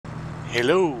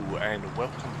Hello and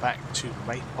welcome back to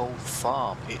Maypole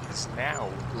Farm. It is now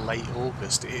late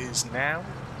August. It is now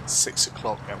 6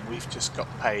 o'clock and we've just got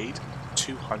paid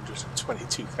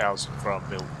 222,000 for our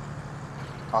milk.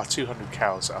 Our 200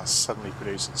 cows are suddenly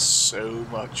producing so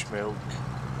much milk.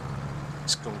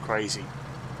 It's gone crazy.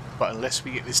 But unless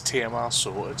we get this TMR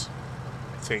sorted,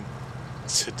 I think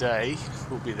today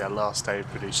will be their last day of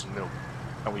producing milk.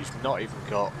 And we've not even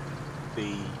got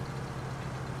the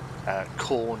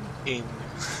corn in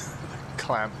the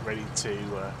clamp ready to,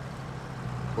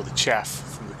 or the chaff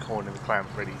from the corn in the clamp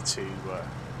ready to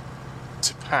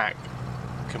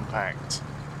compact.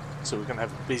 So we're going to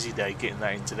have a busy day getting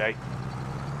that in today.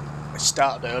 I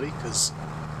started early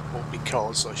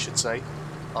because I should say,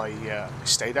 I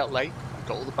stayed out late. I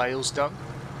got all the bales done,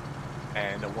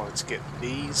 and I wanted to get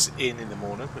these in the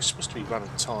morning. We're supposed to be running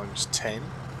times 10.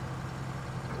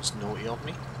 That was naughty of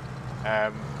me.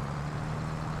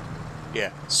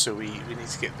 Yeah, so we need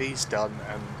to get these done,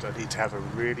 and I need to have a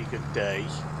really good day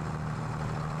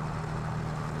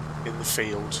in the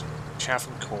field,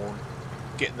 chaffing corn,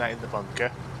 getting that in the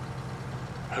bunker,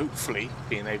 hopefully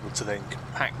being able to then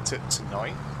compact it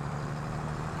tonight,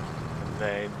 and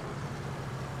then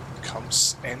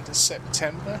comes end of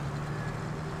September,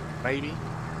 maybe,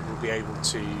 we'll be able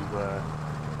to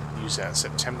use that in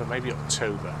September, maybe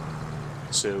October.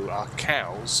 So our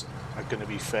cows are going to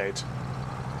be fed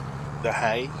the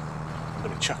hay. I'm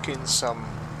going to chuck in some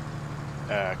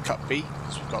cut beet,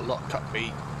 because we've got a lot of cut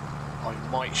beet. I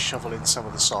might shovel in some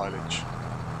of the silage,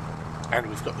 and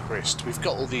we've got the grist. We've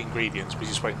got all the ingredients, we're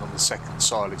just waiting on the second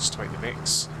silage to make the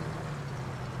mix,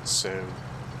 so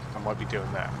I might be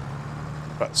doing that.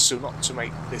 But so not to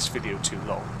make this video too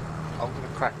long, I'm going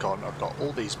to crack on. I've got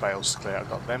all these bales to clear, I've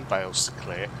got them bales to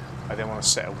clear. I then want to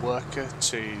set a worker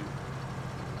to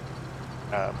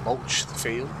mulch the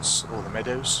fields or the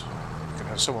meadows.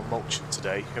 Have someone mulching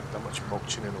today. Haven't done much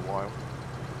mulching in a while,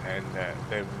 and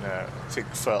then I think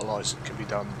fertiliser can be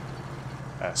done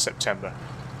September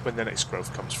when the next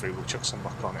growth comes through. We'll chuck some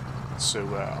muck on it. So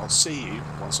I'll see you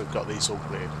once I've got these all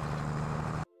cleared.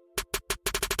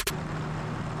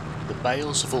 The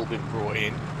bales have all been brought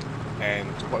in, and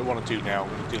what I want to do now, I'm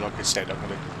going to do like I said, I'm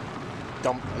going to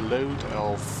dump a load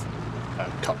of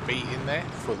cut beet in there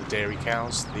for the dairy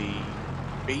cows. The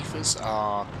beefers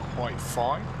are quite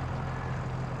fine.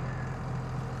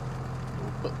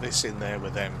 Put this in there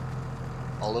with them.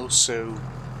 I'll also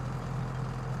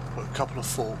put a couple of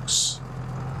forks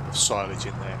of silage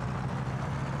in there,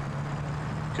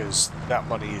 because that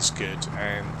money is good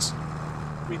and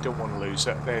we don't want to lose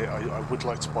it. I would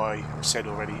like to buy, I've said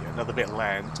already, another bit of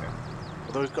land, and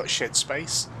although we've got shed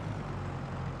space,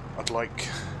 I'd like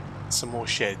some more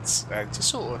sheds and to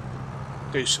sort of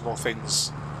do some more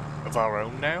things of our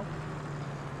own now,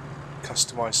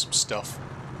 customise some stuff,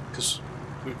 because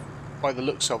by the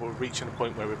looks of it, we're reaching a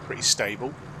point where we're pretty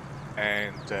stable,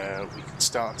 and we can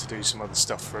start to do some other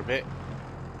stuff for a bit.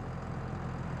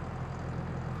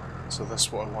 So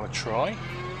that's what I want to try.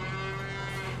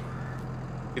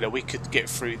 You know, we could get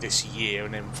through this year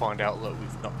and then find out that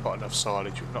we've not got enough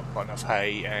silage, we've not got enough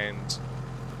hay, and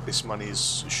this money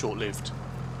is short-lived.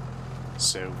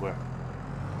 So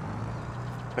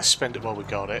let's spend it while we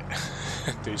got it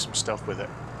and do some stuff with it.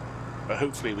 But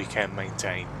hopefully we can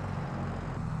maintain.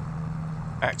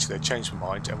 Actually, I changed my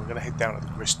mind, and we're going to head down to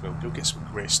the grist mill, go get some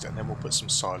grist, and then we'll put some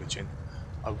silage in.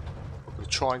 I'm going to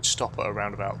try and stop at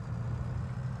around about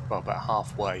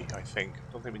halfway, I think.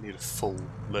 I don't think we need a full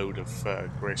load of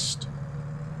grist.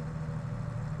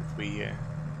 If we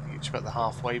reach about the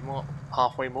halfway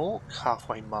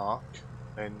mark,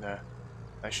 then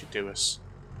that should do us.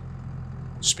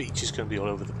 Speech is going to be all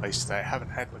over the place today. I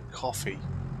haven't had my coffee,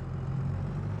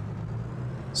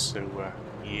 so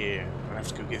yeah, I'm gonna have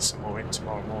to go get some more in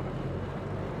tomorrow morning.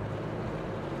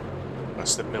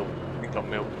 That's the milk. We got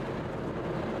milk.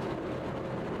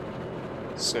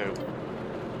 So,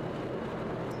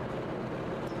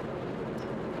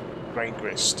 grain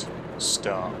grist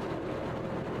start.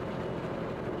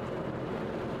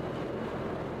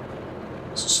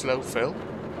 It's a slow fill.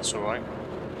 That's all right.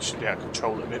 Should be able to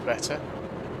control it a bit better.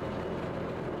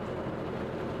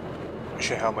 Not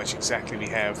sure how much exactly we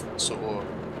have, sort of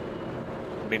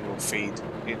mineral feed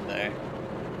in there.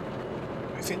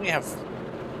 I think we have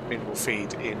mineral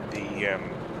feed in the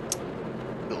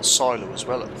little silo as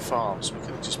well at the farm, so we could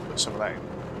have just put some of that in.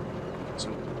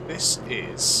 So this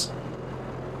is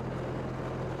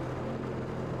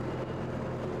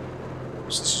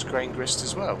grain grist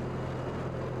as well.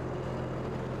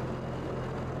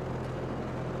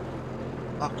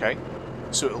 Okay,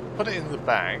 so it'll put it in the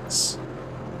bags.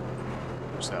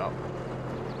 Push that up.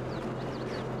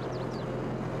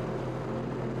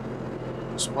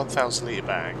 It's a 1,000 litre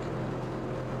bag.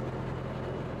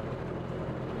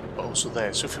 But also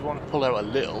there. So if you want to pull out a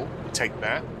little, you take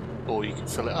that, or you can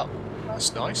fill it up.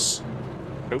 That's nice.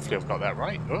 Hopefully I've got that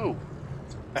right. Oh!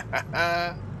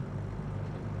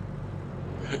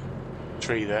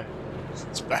 Tree there.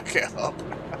 Let's back it up.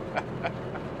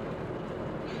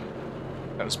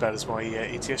 That was bad as my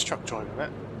ETS truck driving that.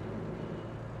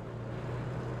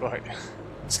 Right,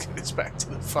 let's get this back to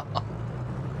the farm.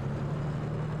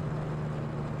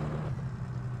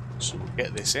 So we'll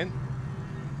get this in.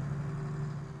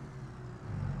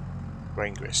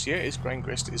 Grain grist. Yeah, it is grain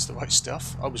grist. It is the right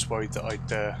stuff. I was worried that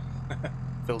I'd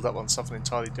filled up on something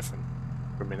entirely different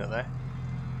for a minute there.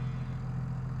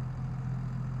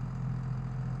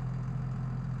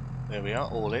 There we are,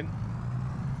 all in.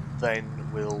 Then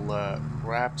we'll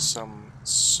grab some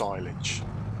silage.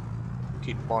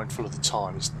 Keep mindful of the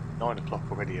time. It's 9 o'clock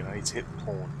already and I need to hit the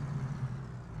corn.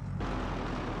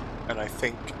 And I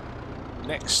think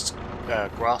next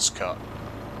grass cut,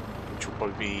 which will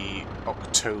probably be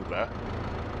October,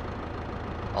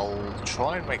 I'll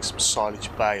try and make some silage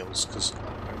bales because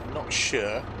I'm not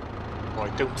sure, or I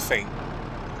don't think,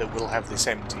 that we'll have this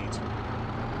emptied.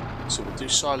 So we'll do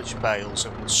silage bales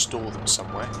and we'll store them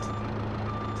somewhere.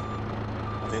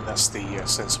 I think that's the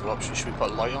sensible option. Should we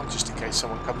put a light on just in case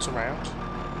someone comes around?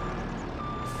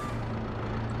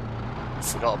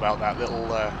 Forgot about that little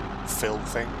fill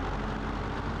thing.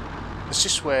 It's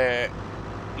just where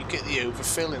you get the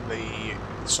overfill in the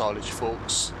silage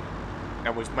forks,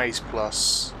 and with Maize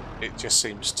Plus it just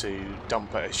seems to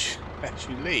dump it as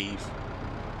you leave.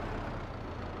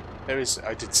 There is,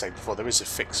 I did say before, there is a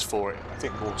fix for it. I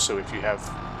think also if you have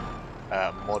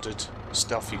modded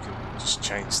stuff you can just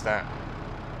change that.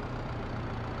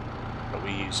 But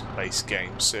we use a base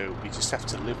game, so we just have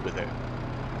to live with it.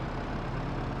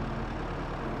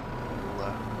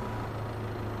 We'll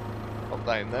pop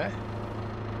that in there.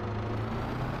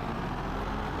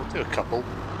 We'll do a couple.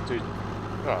 We'll do,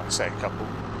 well, I say a couple.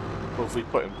 Well, if we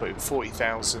put in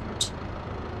 40,000,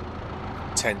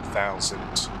 10,000.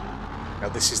 Now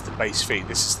this is the base feed.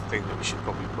 This is the thing that we should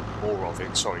probably put more of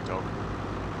in. Sorry, dog.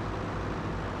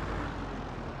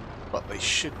 But they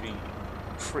should be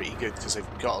pretty good because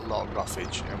they've got a lot of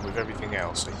roughage, and with everything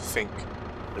else I think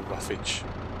the roughage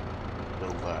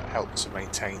will help to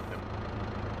maintain them.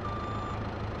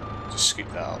 Just scoop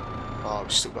that up. Oh,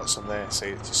 we've still got some there, see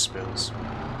it just spills.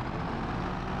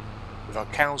 With our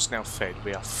cows now fed,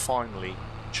 we are finally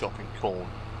chopping corn.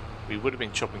 We would have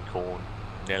been chopping corn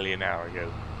nearly an hour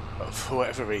ago, but for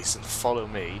whatever reason Follow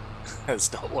Me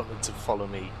has not wanted to follow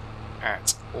me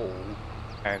at all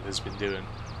and has been doing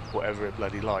whatever it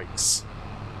bloody likes.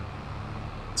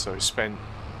 So I spent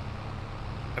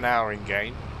an hour in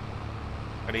game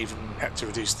and even had to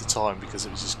reduce the time because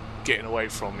it was just getting away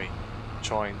from me,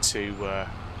 trying to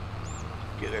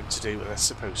get them to do what they're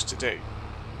supposed to do.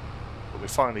 But we're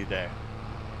finally there.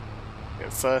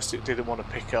 At first it didn't want to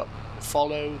pick up the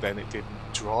follow, then it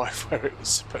didn't drive where it was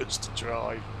supposed to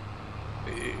drive.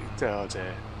 Oh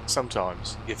dear.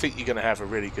 Sometimes you think you're going to have a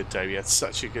really good day. We had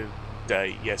such a good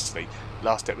day yesterday.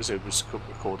 Last episode was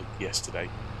recorded yesterday.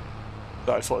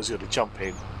 That I thought I was going to jump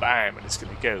in, bam, and it's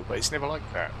going to go, but it's never like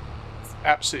that.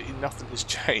 Absolutely nothing has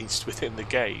changed within the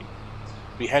game.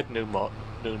 We had no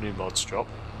new mods drop.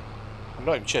 I'm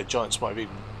not even sure. Giants might have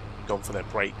even gone for their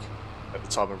break at the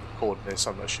time of recording this.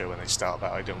 I'm not sure when they start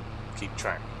that. I don't keep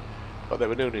track. But there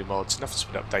were no new mods. Nothing's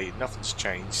been updated. Nothing's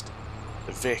changed.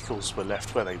 The vehicles were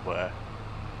left where they were,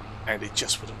 and it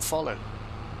just wouldn't follow.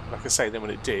 Like I say, then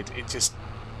when it did, it just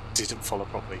didn't follow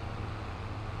properly.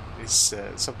 It's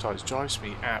sometimes drives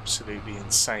me absolutely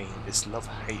insane, this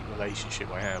love-hate relationship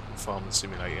I have with Farming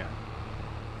Simulator.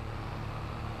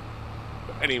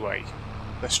 But anyway,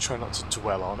 let's try not to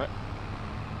dwell on it,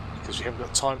 because we haven't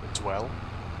got time to dwell.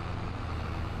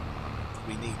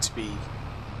 We need to be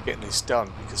getting this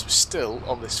done, because we're still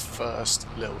on this first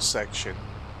little section.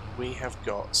 We have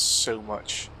got so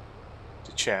much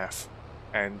to chaff,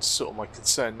 and sort of my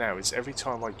concern now is every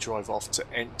time I drive off to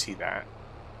empty that,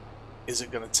 is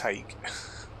it going to take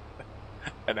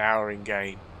an hour in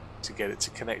game to get it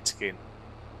to connect again?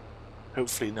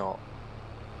 Hopefully not,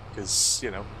 because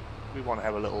you know we want to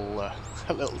have a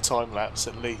little time lapse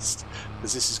at least,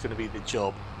 because this is going to be the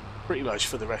job pretty much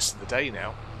for the rest of the day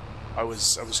now. I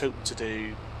was hoping to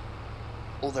do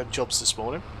all them jobs this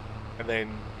morning and then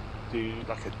do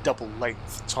like a double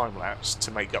length time lapse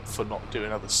to make up for not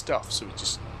doing other stuff, so we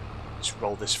just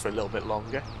roll this for a little bit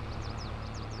longer.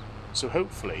 So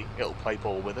hopefully it'll play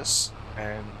ball with us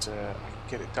and I can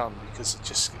get it done, because it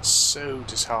just gets so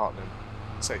disheartening.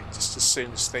 So just as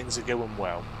soon as things are going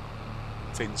well,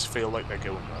 things feel like they're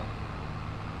going well.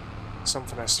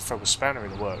 something has to throw a spanner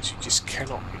in the works. You just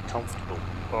cannot get comfortable.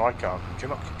 Well, I can't. You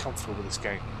cannot get comfortable with this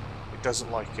game. It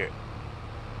doesn't like it.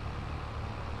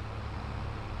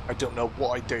 I don't know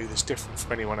what I do that's different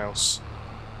from anyone else.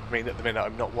 I mean, at the minute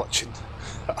I'm not watching.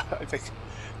 I think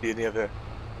the only other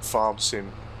farm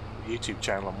sim YouTube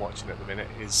channel I'm watching at the minute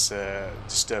is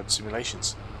Disturbed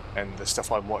Simulations, and the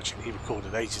stuff I'm watching he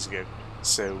recorded ages ago.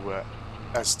 So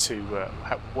as to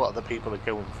what other people are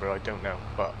going through, I don't know,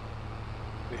 but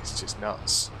it's just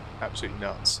nuts, absolutely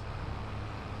nuts.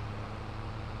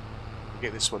 We'll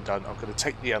get this one done. I'm going to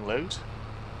take the unload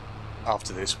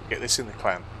after this. We'll get this in the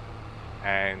clan,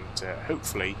 and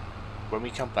hopefully when we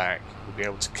come back we'll be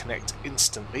able to connect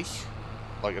instantly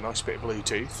like a nice bit of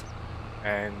Bluetooth,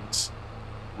 and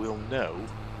we'll know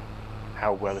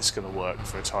how well it's going to work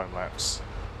for a time lapse.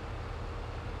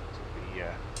 So we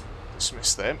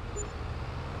dismiss them.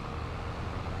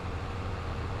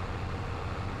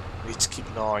 Need to keep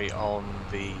an eye on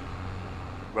the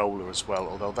roller as well,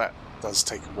 although that does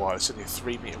take a while. It's only a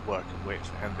 3 metre working width,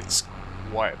 and it's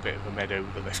quite a bit of a meadow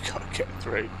that they've got to get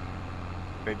through.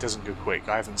 And it doesn't go quick.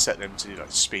 I haven't set them to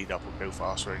like speed up or go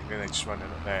faster or anything. They're just running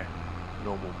at their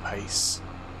normal pace.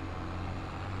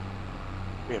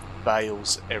 We have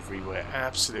bales everywhere,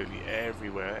 absolutely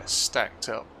everywhere. They're stacked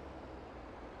up.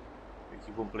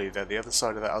 You wouldn't believe that. The other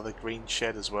side of that other green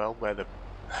shed as well, where the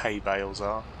hay bales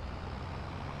are.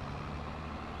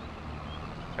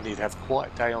 I need to have a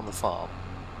quiet day on the farm.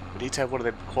 We need to have one of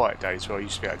them quiet days where I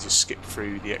used to be able to just skip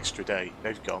through the extra day.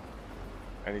 They've gone.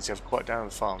 I need to have a quiet day on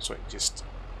the farm so I can just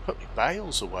put my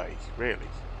bales away, really.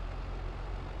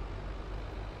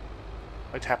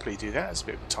 I'd happily do that as a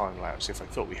bit of a time lapse if I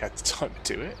thought we had the time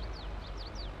to do it.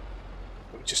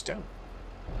 But we just don't.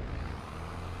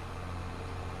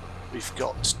 We've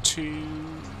got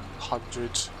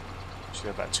 200, actually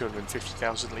about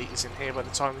 250,000 litres in here by the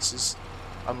time this is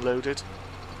unloaded.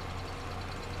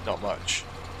 Not much.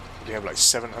 We have like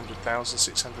 700,000,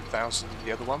 600,000 in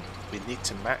the other one. We need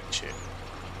to match it,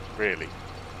 really.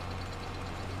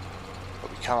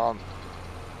 But we can't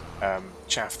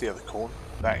chaff the other corn.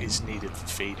 That is needed for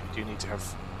feed. We do need to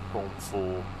have corn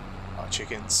for our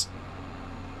chickens,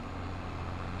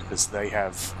 because they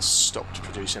have stopped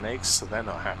producing eggs, so they're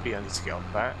not happy. I need to get on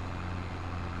that.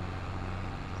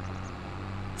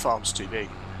 The farm's too big.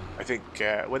 I think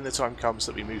when the time comes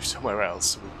that we move somewhere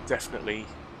else, we'll definitely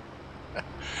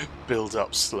build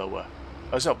up slower.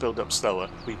 Oh, it's not build up slower.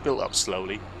 We built up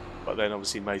slowly, but then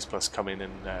obviously Maize Plus come in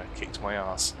and kicked my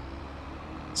ass.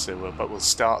 So, but we'll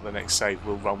start the next save.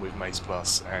 We'll run with Maize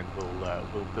Plus, and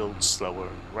we'll build slower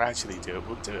and gradually do it.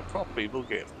 We'll do it properly. We'll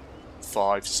get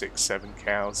 5, 6, 7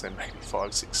 cows, and maybe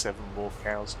 5, 6, 7 more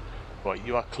cows. Right,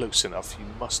 you are close enough. You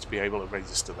must be able to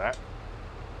register that.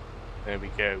 There we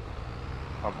go.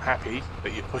 I'm happy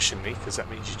that you're pushing me, because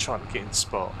that means you're trying to get in the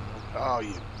spot. Oh,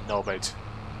 you knobhead.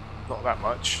 Not that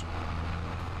much.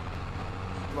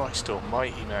 Christ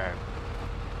almighty, man.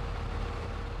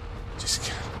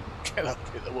 Just get up,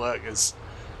 hit the workers.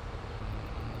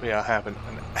 We are having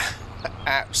an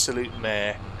absolute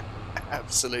mare.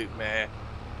 Absolute mare.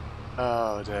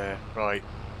 Oh dear. Right.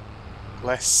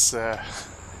 Let's hope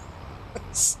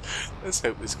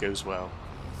this goes well.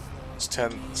 Let's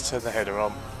turn the header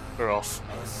on. We're off.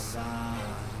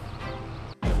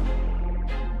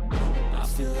 I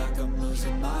feel like I'm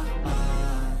losing my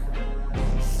mind.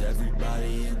 Is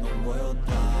everybody in the world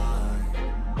blind?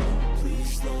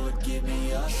 Please, Lord, give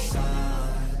me a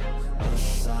sign, a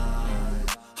sign.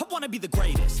 I wanna be the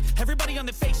greatest. Everybody on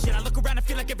the fake shit. I look around and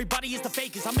feel like everybody is the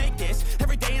fakest. I make this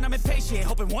every day and I'm impatient,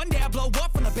 hoping one day I blow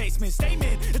up from the basement.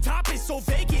 Statement, the top is so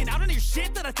vacant. I don't hear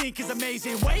shit that I think is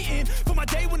amazing. Waiting for my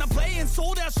day when I'm playing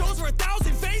sold out shows for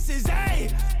 1,000 faces.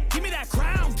 Hey, give me that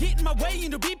crown, get in my way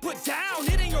and to be put down.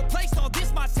 It ain't your place, all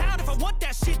this my town. If I want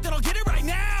that shit, then I'll get it right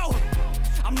now.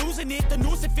 I'm losing it, the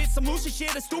noose it fits. I'm losing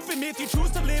shit, a stupid myth. You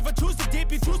choose to live or choose to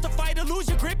dip. You choose to fight or lose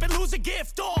your grip and lose a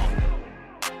gift.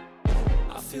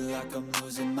 I feel like I'm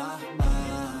losing my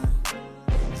mind.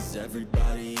 Is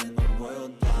everybody in the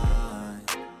world blind?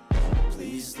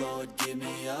 Please, Lord, give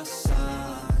me a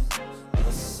sign,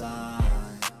 a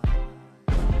sign.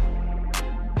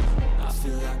 I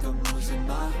feel like I'm losing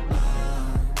my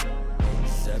mind.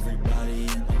 Is everybody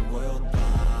in the world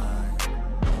blind?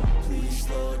 Please,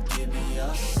 Lord, give me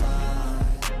a sign,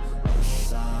 a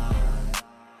sign.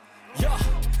 Yeah.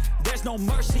 There's no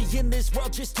mercy in this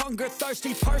world, just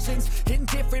hunger-thirsty persons in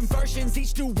different versions.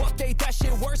 Each new update, that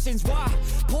shit worsens. Why?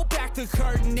 Pull back the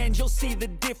curtain and you'll see the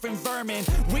different vermin.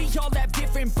 We all have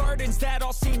different burdens that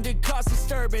all seem to cause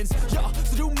disturbance. Yo,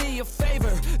 so do me a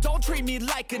favor, don't treat me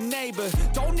like a neighbor.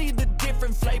 Don't need the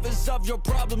different flavors of your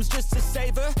problems just to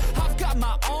savor. I've got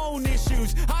my own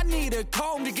issues. I need a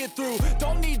comb to get through.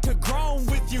 Don't need to groan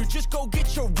with you. Just go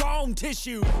get your own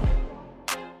tissue.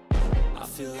 I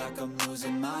feel like I'm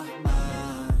losing my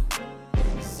mind.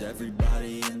 Is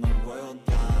everybody in the world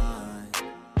blind?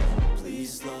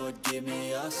 Please, Lord, give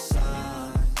me a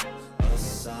sign, a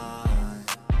sign.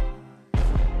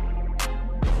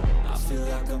 I feel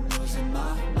like I'm losing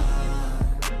my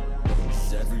mind.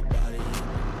 Is everybody?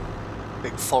 I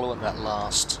think following that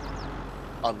last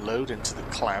unload into the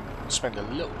clamp, spend a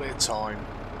little bit of time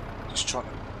just trying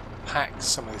to pack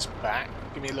some of this back.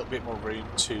 Give me a little bit more room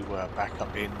to back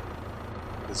up in.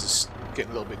 Because it's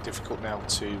getting a little bit difficult now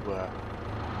to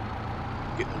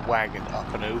get the wagon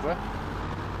up and over.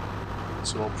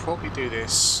 So I'll probably do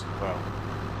this, well,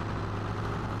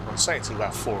 I'll say until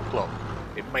about 4 o'clock.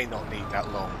 It may not need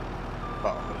that long,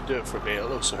 but I'm going to do it for a bit.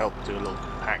 It'll also help do a little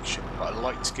compaction, but I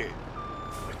like to get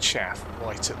the chaff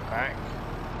right at the back.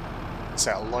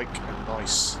 So I like a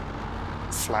nice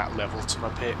flat level to my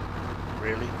pit,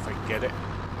 really, if I can get it.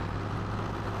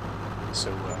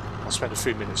 So I'll spend a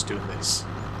few minutes doing this.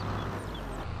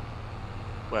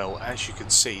 Well, as you can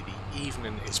see, the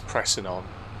evening is pressing on.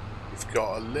 We've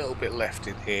got a little bit left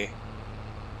in here.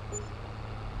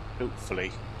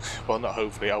 Hopefully, well, not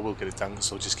hopefully, I will get it done,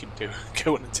 so I'll just keep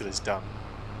going until it's done.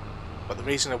 But the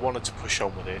reason I wanted to push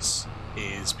on with this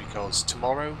is because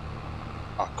tomorrow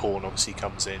our corn obviously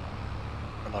comes in,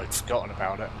 and I'd forgotten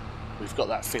about it. We've got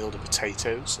that field of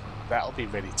potatoes, that'll be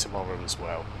ready tomorrow as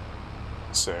well.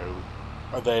 So,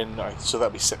 and then, so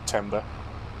that'll be September.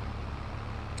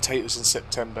 Potatoes in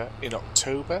September. In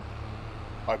October,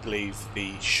 I believe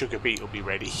the sugar beet will be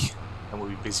ready, and we'll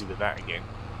be busy with that again.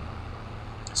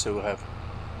 So we'll have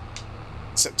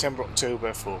September,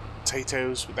 October for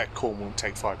potatoes. With that corn won't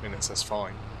take 5 minutes, that's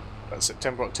fine. But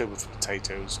September, October for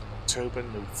potatoes. October,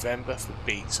 November for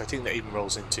beets. I think that even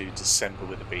rolls into December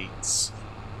with the beets.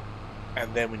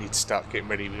 And then we need to start getting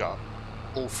ready. We got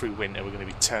all through winter. We're going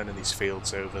to be turning these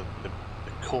fields over. The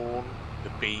corn, the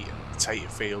beet, and the potato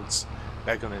fields.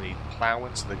 They're going to need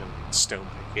ploughing, so they're going to need stone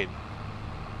picking.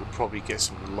 We'll probably get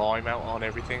some lime out on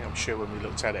everything. I'm sure when we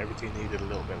looked at it, everything needed a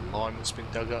little bit of lime that's been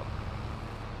dug up.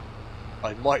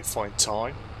 I might find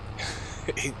time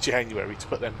in January to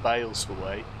put them bales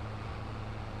away.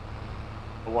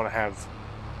 I want to have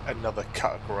another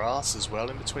cut of grass as well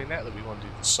in between that we want to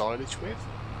do the silage with.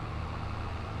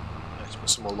 Let's put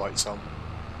some more lights on.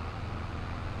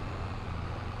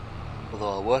 Although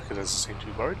our worker doesn't seem to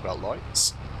be worried about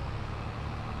lights.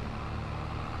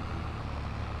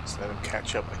 So let them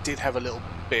catch up. I did have a little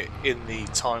bit in the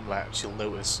time lapse, you'll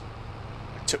notice.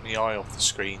 I took my eye off the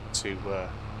screen to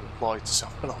reply to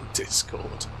someone on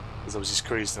Discord as I was just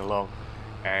cruising along,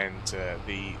 and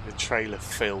the trailer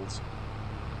filled,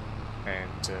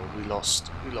 and we lost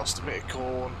a bit of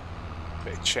corn, a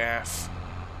bit of chaff.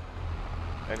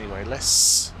 Anyway,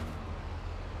 let's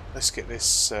get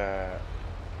this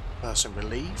person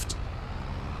relieved.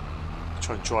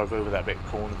 Try and drive over that bit of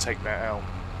corn and take that out.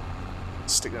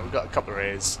 Stick that. We've got a couple of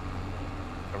ears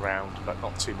around, but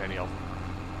not too many of them.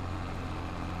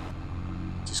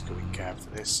 Just go in cab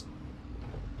for this.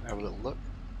 Have a little look.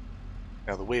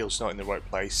 Now the wheel's not in the right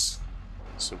place,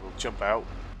 so we'll jump out,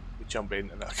 we jump in,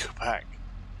 and I'll go back.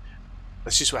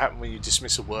 That's just what happens when you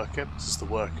dismiss a worker, because the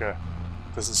worker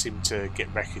doesn't seem to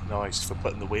get recognised for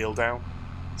putting the wheel down.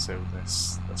 So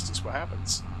that's just what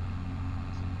happens.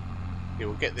 Yeah,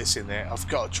 we'll get this in there. I've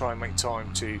got to try and make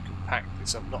time to compact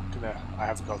this. I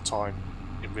haven't got time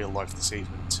in real life this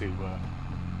evening to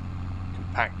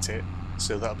compact it.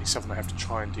 So that'll be something I have to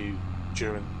try and do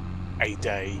during a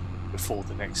day before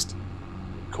the next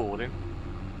recording.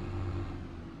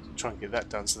 So try and get that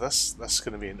done. So that's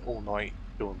going to be an all night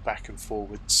going back and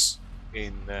forwards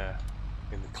in the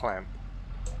clamp.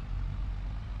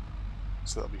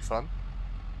 So that'll be fun.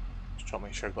 Just try and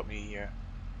make sure I've got me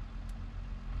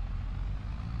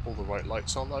all the right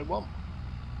lights on that I want.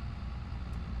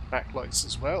 Back lights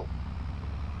as well.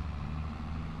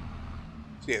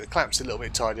 So yeah, the clamp's a little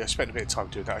bit tidy. I spent a bit of time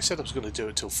doing that. I said I was going to do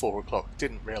it till 4 o'clock.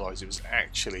 Didn't realise it was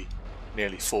actually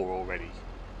nearly 4 already.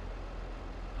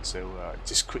 So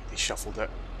just quickly shuffled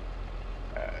it.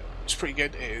 It's pretty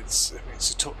good. It's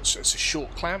a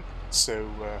short clamp, so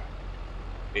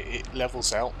it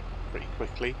levels out pretty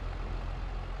quickly.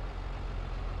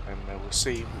 And we'll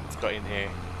see what we've got in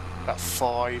here. About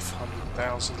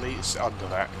 500,000 litres, under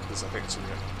that, because I think it's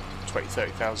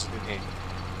 20,000-30,000 in here.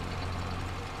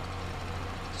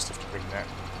 Just have to bring that.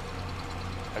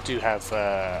 I do have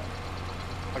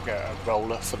like a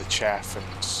roller for the chaff and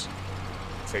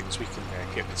things. We can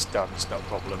get this done, it's not a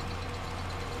problem.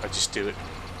 I just do it,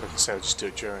 like I say, I'll just do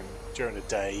it during the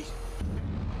day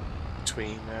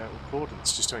between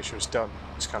recordings just to make sure it's done.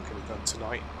 Just can't get it done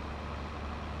tonight.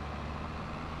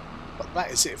 But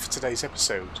that is it for today's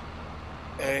episode.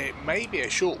 It may be a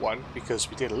short one because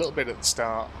we did a little bit at the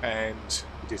start and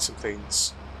we did some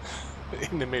things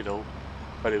in the middle,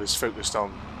 but it was focused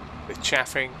on the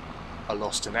chaffing. I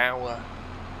lost an hour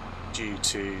due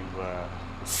to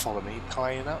follow me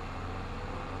piling up,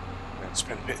 and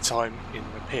spent a bit of time in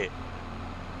the pit.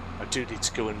 I do need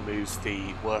to go and move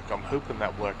the work. I'm hoping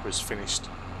that work was finished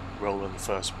rolling the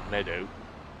first meadow.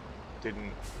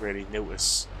 Didn't really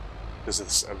notice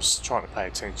because I was trying to pay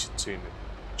attention to the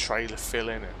trailer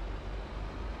filling, and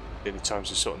the only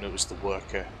times I sort of noticed the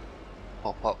worker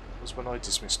pop up was when I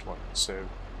dismissed one. So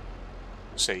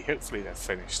we'll see. Hopefully they're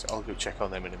finished. I'll go check on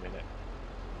them in a minute.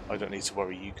 I don't need to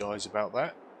worry you guys about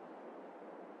that.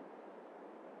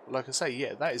 But like I say,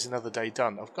 yeah, that is another day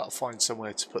done. I've got to find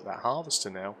somewhere to put that harvester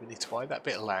now. We need to buy that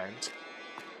bit of land,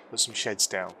 put some sheds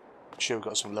down. I'm sure we've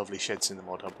got some lovely sheds in the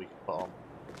ModHub we can put on.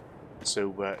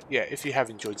 So yeah, if you have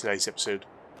enjoyed today's episode,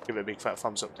 give it a big fat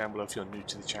thumbs up down below. If you're new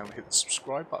to the channel, hit the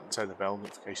subscribe button, turn the bell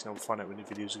notification on, find out when new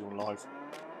videos are going live.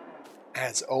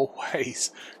 As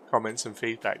always, comments and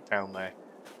feedback down there.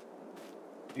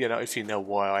 You know, if you know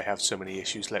why I have so many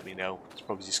issues, let me know. It's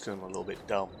probably just because I'm a little bit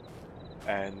dumb.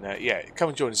 And yeah, come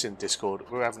and join us in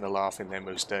Discord. We're having a laugh in there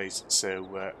most days,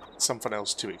 so something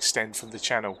else to extend from the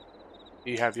channel.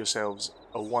 You have yourselves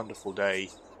a wonderful day.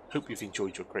 Hope you've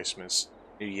enjoyed your Christmas.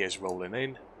 New Year's rolling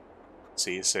in.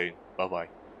 See you soon. Bye bye.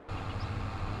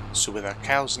 So with our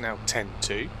cows now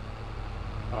 10-2.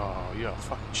 Oh, you're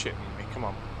fucking shitting me. Come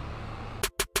on.